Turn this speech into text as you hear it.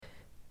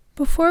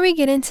Before we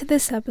get into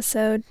this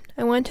episode,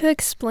 I want to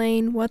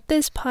explain what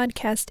this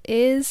podcast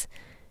is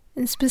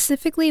and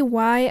specifically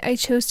why I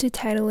chose to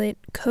title it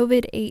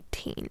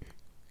COVID-18.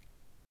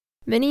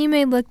 Many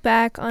may look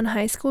back on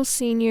high school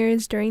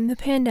seniors during the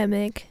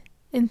pandemic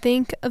and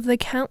think of the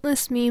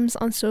countless memes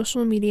on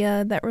social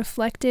media that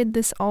reflected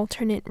this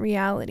alternate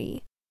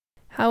reality.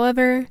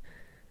 However,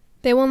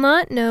 they will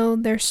not know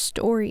their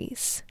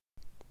stories.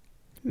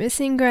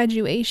 Missing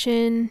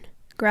graduation,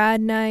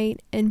 grad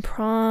night, and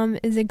prom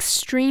is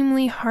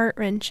extremely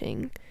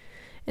heart-wrenching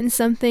and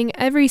something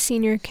every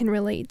senior can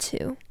relate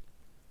to.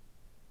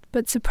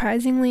 But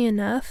surprisingly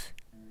enough,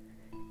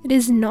 it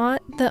is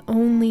not the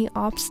only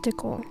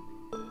obstacle.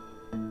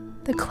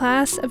 The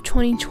class of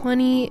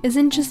 2020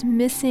 isn't just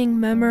missing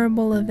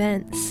memorable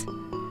events.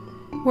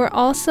 We're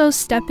also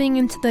stepping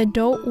into the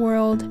adult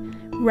world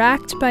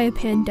racked by a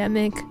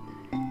pandemic,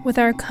 with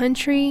our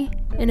country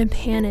in a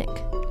panic.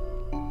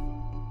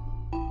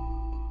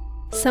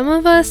 Some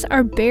of us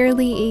are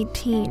barely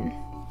 18.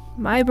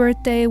 My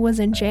birthday was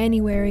in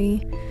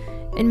January,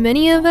 and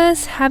many of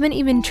us haven't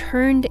even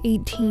turned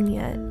 18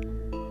 yet.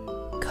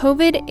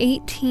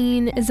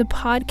 COVID-18 is a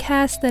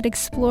podcast that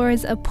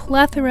explores a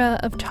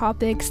plethora of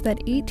topics that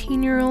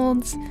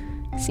 18-year-olds,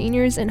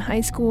 seniors in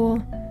high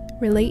school,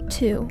 relate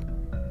to,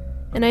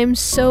 and I am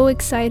so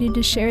excited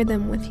to share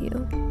them with you.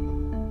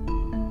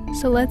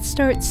 So let's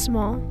start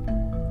small.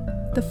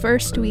 The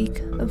first week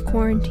of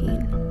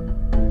quarantine.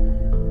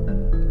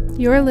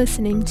 You're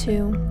listening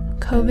to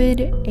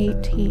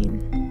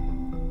COVID-18.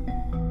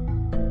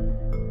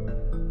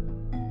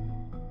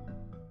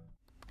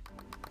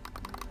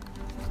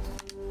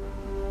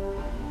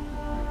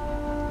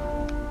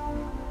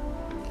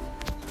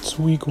 It's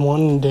week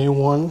 1, day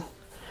 1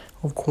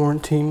 of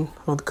quarantine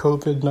with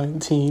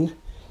COVID-19.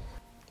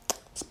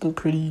 It's been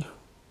pretty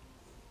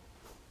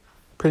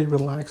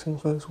relaxing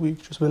for this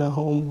week. Just been at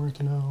home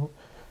working out,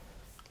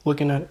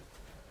 looking at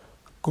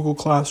Google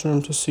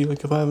Classroom to see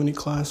if I have any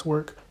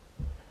classwork,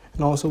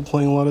 and also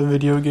playing a lot of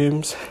video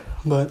games.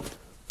 But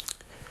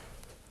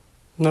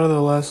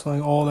nevertheless,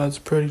 all that's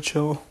pretty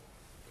chill.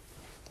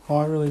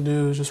 All I really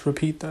do is just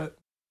repeat that.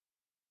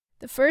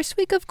 The first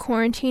week of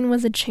quarantine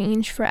was a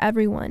change for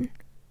everyone.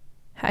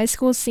 High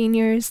school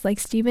seniors like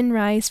Stephen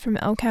Rice from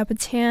El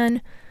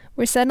Capitan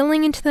were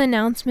settling into the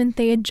announcement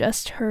they had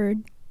just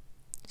heard.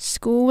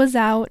 School was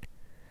out,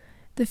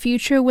 the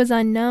future was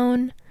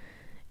unknown,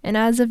 and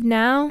as of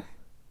now,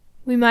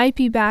 we might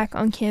be back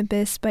on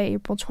campus by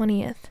April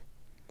 20th.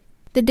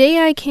 The day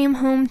I came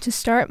home to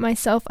start my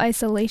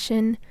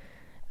self-isolation,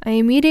 I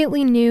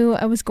immediately knew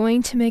I was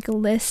going to make a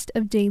list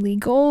of daily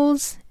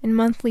goals and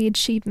monthly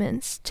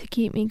achievements to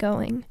keep me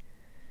going.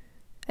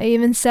 I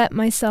even set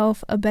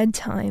myself a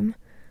bedtime.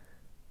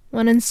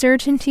 When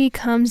uncertainty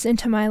comes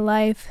into my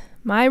life,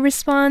 my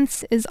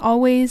response is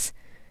always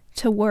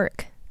to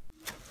work.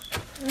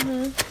 Your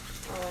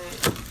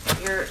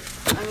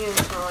onions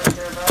smell like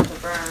they're about to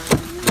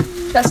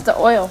burn. That's the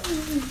oil.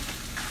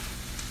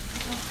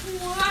 You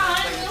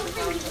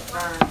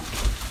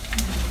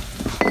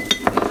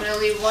want me to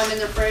leave one in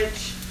the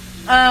fridge?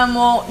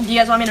 Well, do you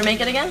guys want me to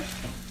make it again?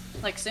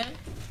 Soon?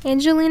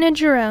 Angelina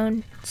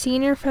Jerome,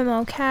 senior from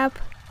El Cap,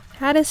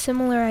 had a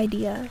similar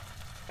idea.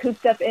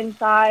 Cooped up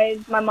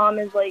inside. My mom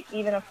is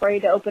even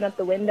afraid to open up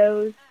the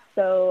windows,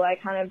 so I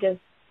kind of just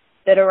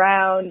sit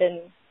around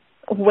and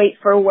wait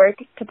for work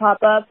to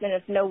pop up, and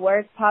if no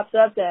work pops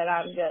up, then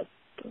I'm just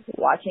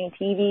watching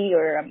TV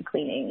or I'm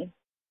cleaning.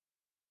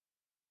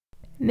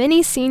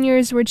 Many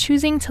seniors were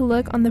choosing to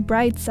look on the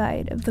bright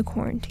side of the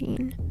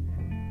quarantine.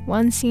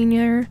 One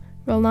senior,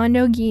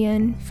 Rolando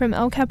Guillen from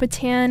El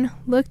Capitan,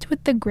 looked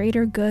with the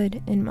greater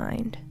good in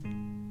mind.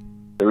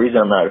 The reason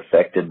I'm not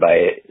affected by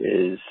it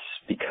is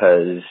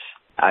because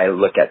I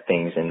look at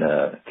things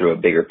through a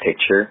bigger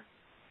picture,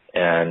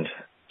 and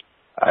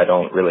I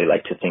don't really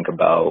like to think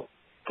about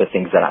the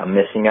things that I'm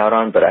missing out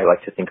on, but I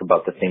like to think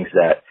about the things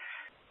that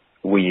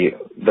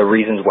the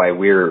reasons why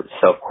we're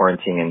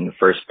self-quarantining in the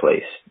first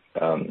place,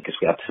 because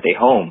we have to stay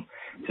home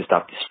to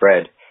stop the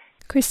spread.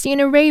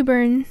 Christina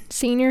Rayburn,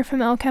 senior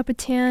from El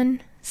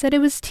Capitan, said it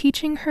was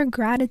teaching her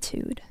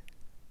gratitude.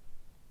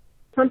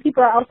 Some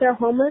people are out there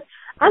homeless.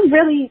 I'm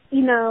really,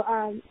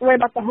 worried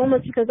about the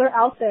homeless because they're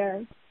out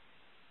there.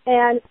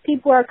 And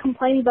people are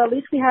complaining, but at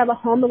least we have a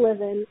home to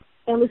live in,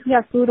 and at least we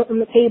have food on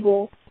the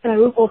table and a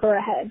roof over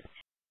our head.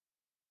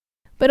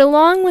 But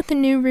along with the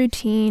new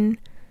routine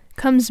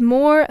comes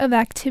more of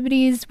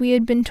activities we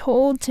had been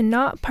told to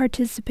not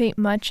participate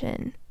much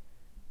in.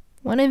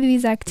 One of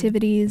these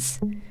activities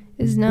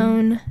is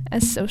known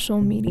as social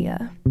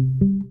media.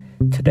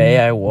 Today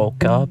I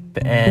woke up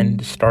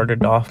and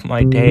started off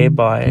my day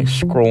by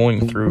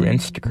scrolling through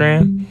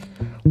Instagram,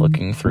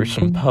 looking through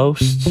some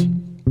posts.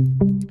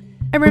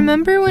 I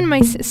remember when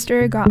my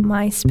sister got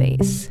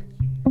MySpace.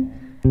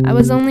 I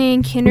was only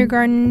in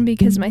kindergarten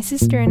because my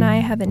sister and I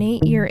have an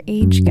 8-year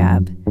age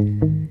gap.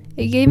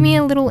 It gave me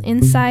a little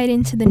insight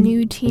into the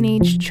new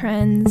teenage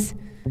trends.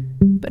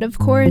 But of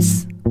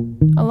course,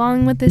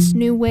 along with this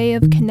new way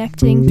of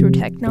connecting through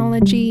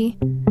technology,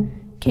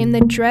 came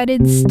the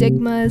dreaded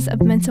stigmas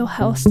of mental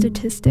health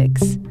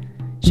statistics,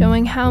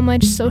 showing how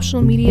much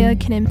social media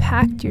can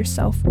impact your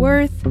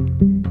self-worth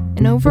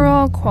and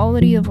overall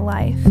quality of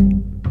life.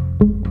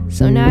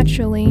 So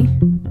naturally,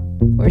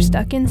 we're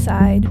stuck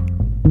inside,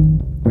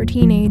 we're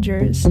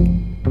teenagers.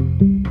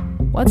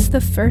 What's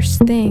the first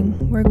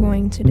thing we're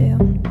going to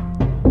do?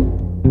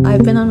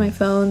 I've been on my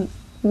phone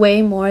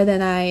way more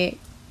than I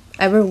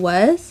ever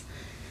was.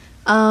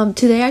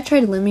 Today I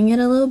tried limiting it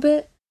a little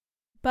bit.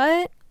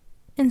 But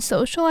in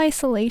social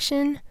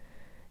isolation,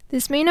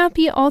 this may not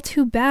be all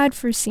too bad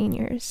for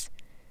seniors.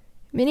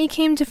 Many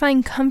came to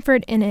find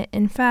comfort in it,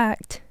 in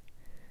fact.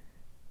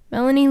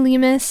 Melanie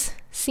Lemus,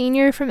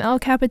 senior from El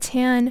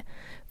Capitan,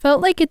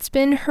 felt like it's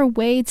been her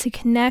way to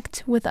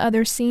connect with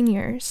other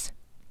seniors.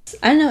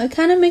 I don't know, it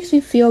kind of makes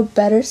me feel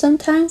better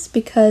sometimes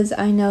because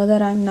I know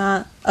that I'm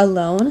not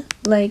alone.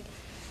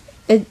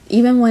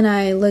 Even when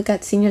I look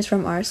at seniors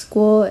from our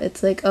school,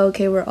 it's like,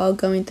 okay, we're all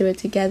going through it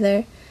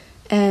together.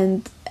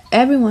 And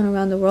everyone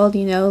around the world,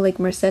 like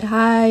Merced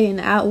High and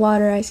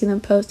Atwater, I see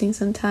them posting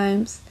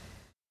sometimes.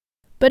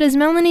 But as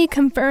Melanie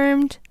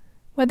confirmed,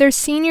 whether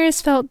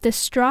seniors felt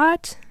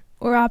distraught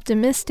or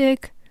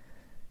optimistic,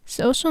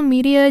 social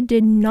media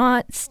did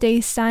not stay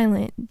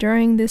silent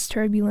during this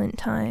turbulent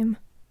time.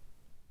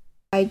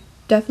 I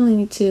definitely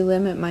need to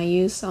limit my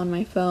use on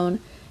my phone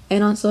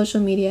and on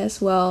social media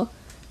as well,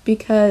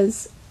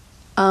 because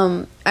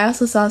I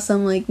also saw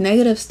some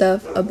negative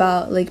stuff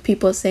about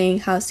people saying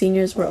how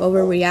seniors were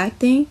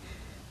overreacting.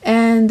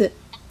 And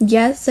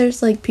yes,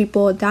 there's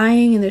people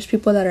dying and there's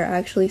people that are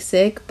actually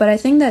sick, but I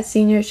think that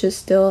seniors should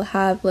still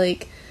have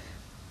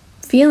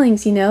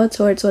feelings,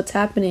 towards what's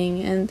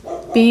happening, and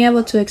being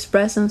able to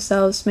express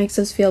themselves makes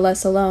us feel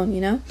less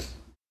alone,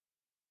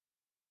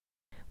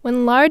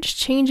 When large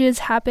changes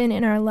happen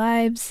in our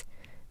lives,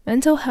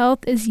 mental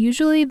health is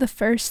usually the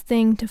first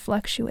thing to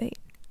fluctuate.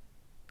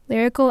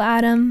 Lyrical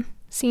Adam,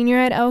 senior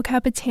at El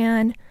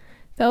Capitan,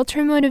 felt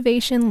her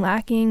motivation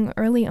lacking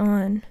early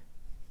on.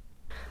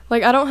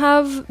 I don't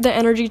have the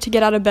energy to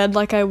get out of bed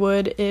like I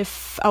would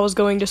if I was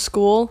going to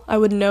school. I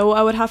would know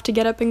I would have to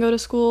get up and go to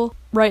school.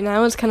 Right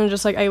now, it's kind of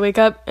just I wake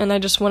up and I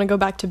just want to go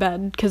back to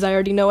bed because I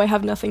already know I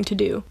have nothing to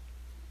do.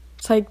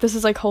 It's this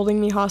is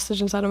holding me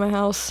hostage inside of my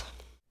house.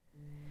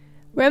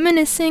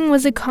 Reminiscing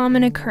was a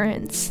common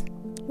occurrence,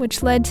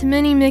 which led to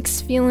many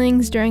mixed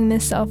feelings during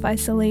this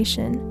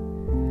self-isolation.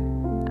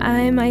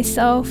 I,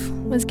 myself,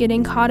 was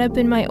getting caught up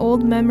in my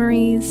old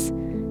memories,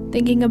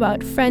 thinking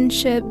about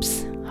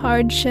friendships,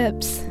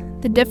 hardships,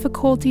 the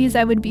difficulties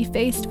I would be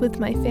faced with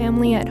my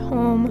family at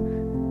home,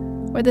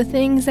 or the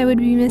things I would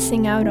be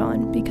missing out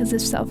on because of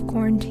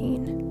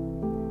self-quarantine.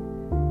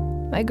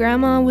 My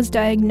grandma was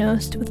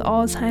diagnosed with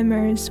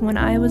Alzheimer's when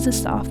I was a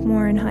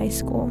sophomore in high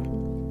school.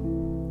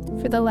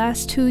 For the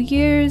last 2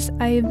 years,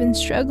 I have been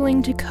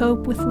struggling to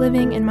cope with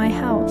living in my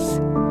house,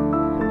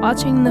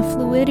 watching the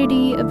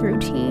fluidity of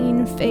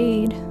routine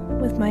fade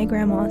with my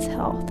grandma's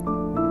health.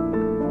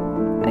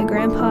 My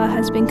grandpa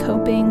has been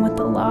coping with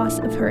the loss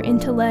of her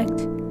intellect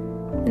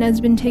and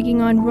has been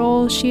taking on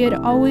roles she had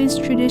always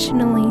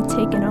traditionally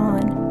taken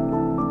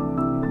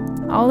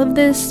on. All of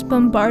this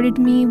bombarded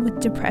me with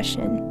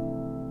depression,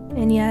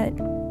 and yet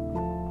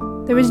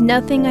there was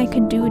nothing I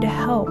could do to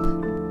help.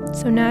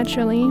 So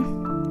naturally,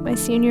 my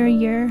senior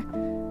year,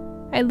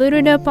 I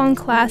loaded up on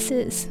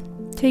classes,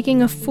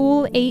 taking a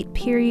full 8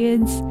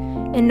 periods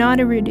and not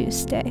a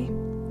reduced day.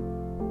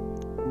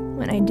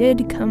 When I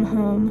did come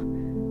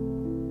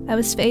home, I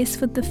was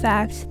faced with the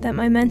fact that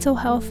my mental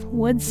health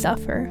would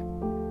suffer,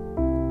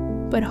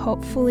 but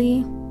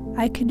hopefully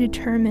I could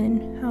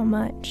determine how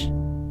much.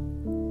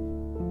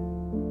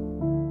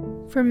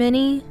 For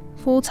many,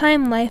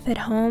 full-time life at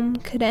home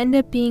could end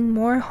up being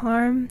more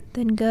harm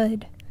than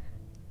good.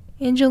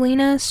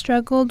 Angelina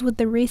struggled with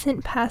the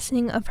recent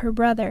passing of her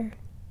brother,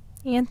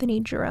 Anthony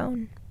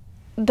Jerome.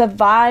 The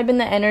vibe and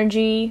the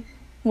energy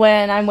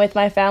when I'm with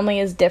my family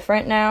is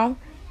different now.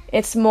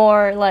 It's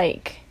more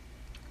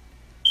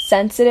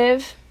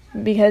sensitive,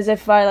 because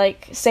if I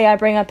say I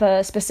bring up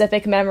a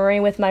specific memory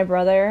with my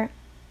brother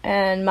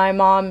and my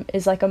mom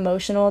is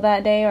emotional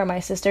that day, or my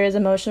sister is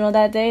emotional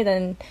that day,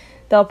 then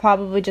they'll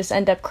probably just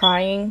end up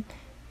crying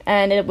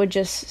and it would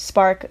just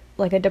spark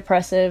a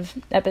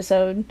depressive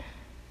episode.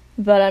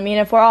 But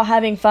if we're all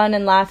having fun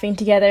and laughing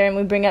together and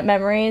we bring up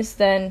memories,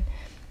 then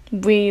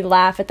we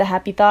laugh at the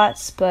happy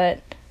thoughts. But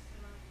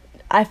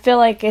I feel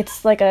like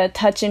it's a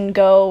touch and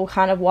go,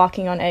 kind of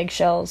walking on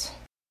eggshells.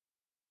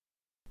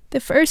 The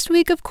first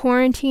week of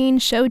quarantine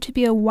showed to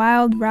be a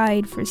wild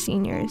ride for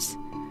seniors,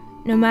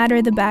 no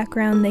matter the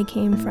background they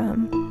came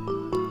from.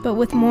 But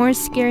with more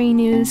scary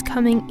news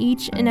coming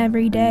each and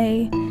every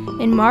day,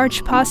 and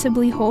March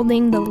possibly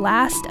holding the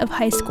last of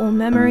high school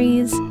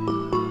memories,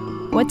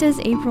 what does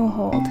April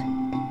hold?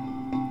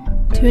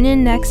 Tune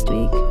in next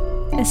week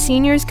as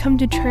seniors come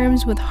to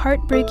terms with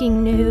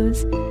heartbreaking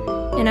news,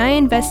 and I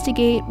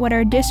investigate what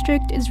our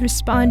district is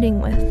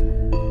responding with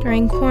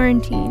during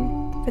quarantine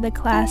for the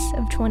class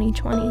of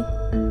 2020.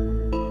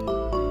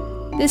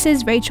 This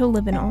is Rachel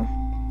Livenall,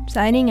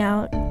 signing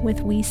out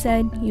with We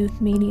Said Youth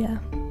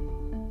Media.